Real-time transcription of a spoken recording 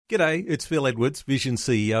G'day, it's Phil Edwards, Vision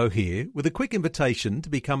CEO here, with a quick invitation to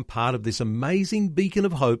become part of this amazing beacon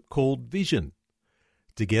of hope called Vision.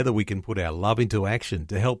 Together we can put our love into action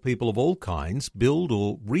to help people of all kinds build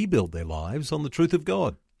or rebuild their lives on the truth of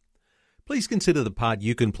God. Please consider the part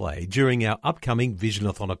you can play during our upcoming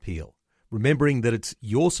Visionathon appeal, remembering that it's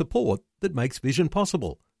your support that makes Vision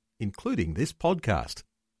possible, including this podcast.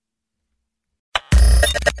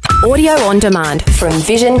 Audio on demand from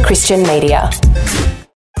Vision Christian Media.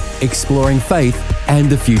 Exploring faith and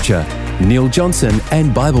the future. Neil Johnson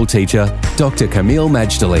and Bible teacher Dr. Kameel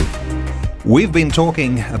Majdali. We've been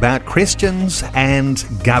talking about Christians and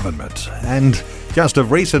government, and just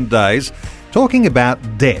of recent days, talking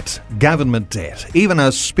about debt, government debt, even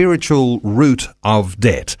a spiritual root of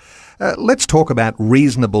debt. Let's talk about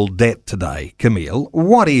reasonable debt today, Kameel.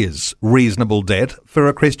 What is reasonable debt for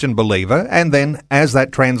a Christian believer, and then as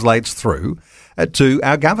that translates through to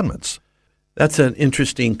our governments? That's an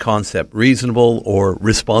interesting concept, reasonable or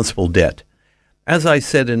responsible debt. As I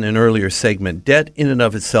said in an earlier segment, debt in and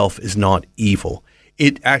of itself is not evil.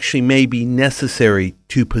 It actually may be necessary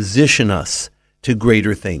to position us to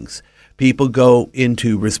greater things. People go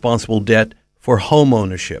into responsible debt for home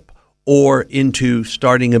ownership or into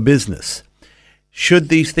starting a business. Should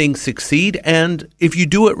these things succeed, and if you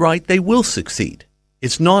do it right, they will succeed.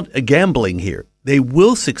 It's not a gambling here. They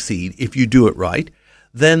will succeed if you do it right.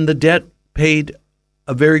 Then the debt played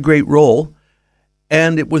a very great role,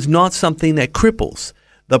 and it was not something that cripples.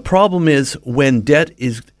 The problem is when debt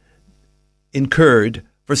is incurred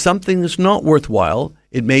for something that's not worthwhile.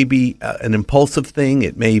 It may be an impulsive thing,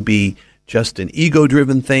 it may be just an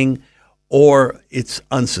ego-driven thing, or it's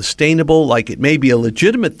unsustainable, like it may be a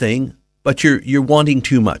legitimate thing, but you're wanting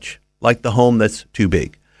too much, like the home that's too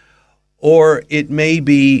big. Or it may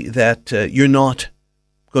be that you're not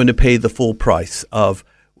going to pay the full price of,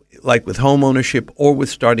 like with home ownership or with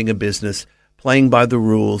starting a business, playing by the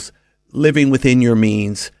rules, living within your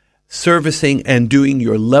means, servicing and doing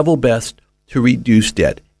your level best to reduce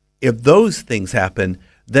debt. If those things happen,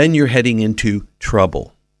 then you're heading into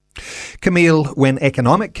trouble. Kameel, when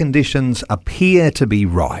economic conditions appear to be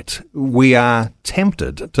right, we are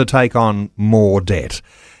tempted to take on more debt.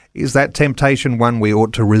 Is that temptation one we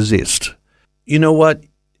ought to resist? You know what,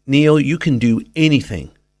 Neil? You can do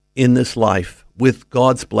anything in this life with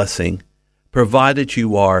God's blessing, provided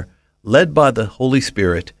you are led by the Holy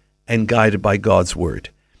Spirit and guided by God's Word.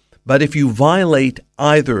 But if you violate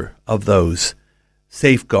either of those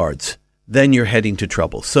safeguards, then you're heading to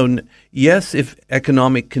trouble. So yes, if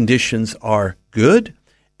economic conditions are good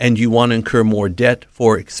and you want to incur more debt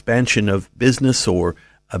for expansion of business or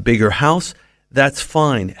a bigger house, that's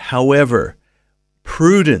fine. However,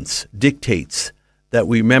 prudence dictates that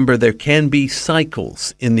we remember there can be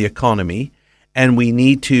cycles in the economy, and we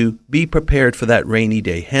need to be prepared for that rainy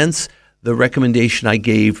day. Hence, the recommendation I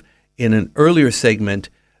gave in an earlier segment,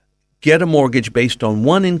 get a mortgage based on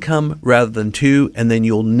one income rather than two, and then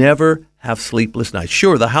you'll never have sleepless nights.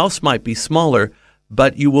 Sure, the house might be smaller,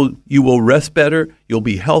 but you will rest better, you'll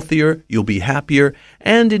be healthier, you'll be happier,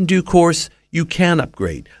 and in due course, you can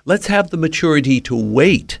upgrade. Let's have the maturity to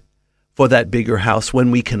wait for that bigger house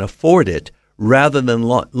when we can afford it, rather than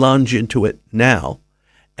lunge into it now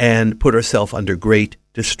and put ourselves under great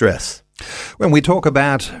distress. When we talk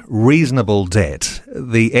about reasonable debt,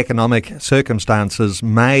 the economic circumstances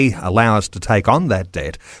may allow us to take on that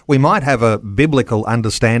debt. We might have a biblical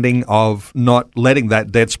understanding of not letting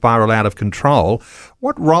that debt spiral out of control.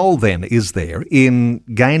 What role then is there in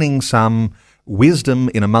gaining some wisdom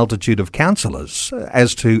in a multitude of counselors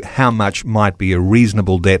as to how much might be a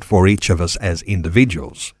reasonable debt for each of us as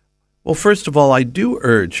individuals? Well, first of all, I do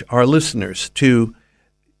urge our listeners to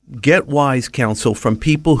get wise counsel from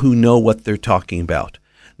people who know what they're talking about.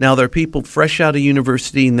 Now, there are people fresh out of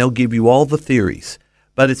university and they'll give you all the theories,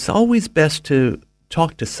 but it's always best to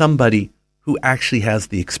talk to somebody who actually has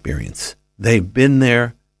the experience. They've been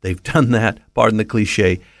there, they've done that, pardon the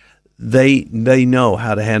cliche. They know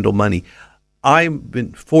how to handle money. I've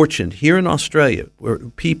been fortunate here in Australia where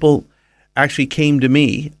people actually came to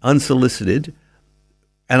me unsolicited,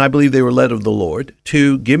 and I believe they were led of the Lord,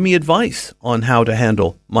 to give me advice on how to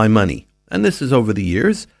handle my money. And this is over the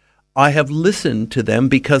years. I have listened to them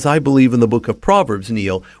because I believe in the book of Proverbs,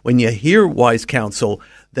 Neil. When you hear wise counsel,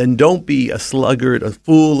 then don't be a sluggard, a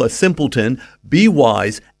fool, a simpleton. Be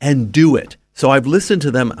wise and do it. So I've listened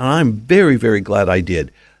to them, and I'm very, very glad I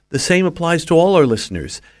did. The same applies to all our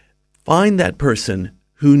listeners. Find that person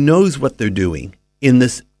who knows what they're doing in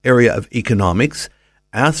this area of economics,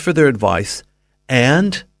 ask for their advice,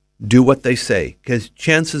 and do what they say, because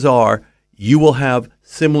chances are you will have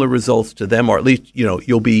similar results to them, or at least,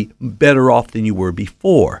 you'll be better off than you were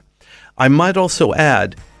before. I might also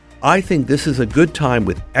add, I think this is a good time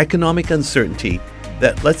with economic uncertainty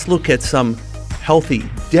that let's look at some healthy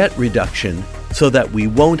debt reduction so that we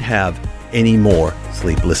won't have any more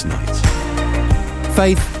sleepless nights.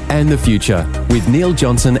 Faith and the Future with Neil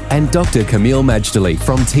Johnson and Dr. Kameel Majdali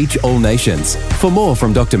from Teach All Nations. For more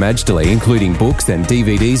from Dr. Majdali, including books and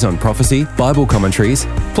DVDs on prophecy, Bible commentaries,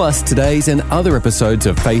 plus today's and other episodes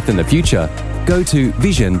of Faith and the Future, go to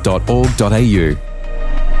vision.org.au.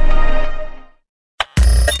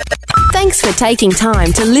 Thanks for taking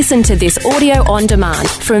time to listen to this audio on demand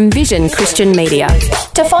from Vision Christian Media.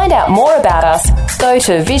 To find out more about us, go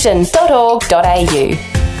to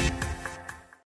vision.org.au.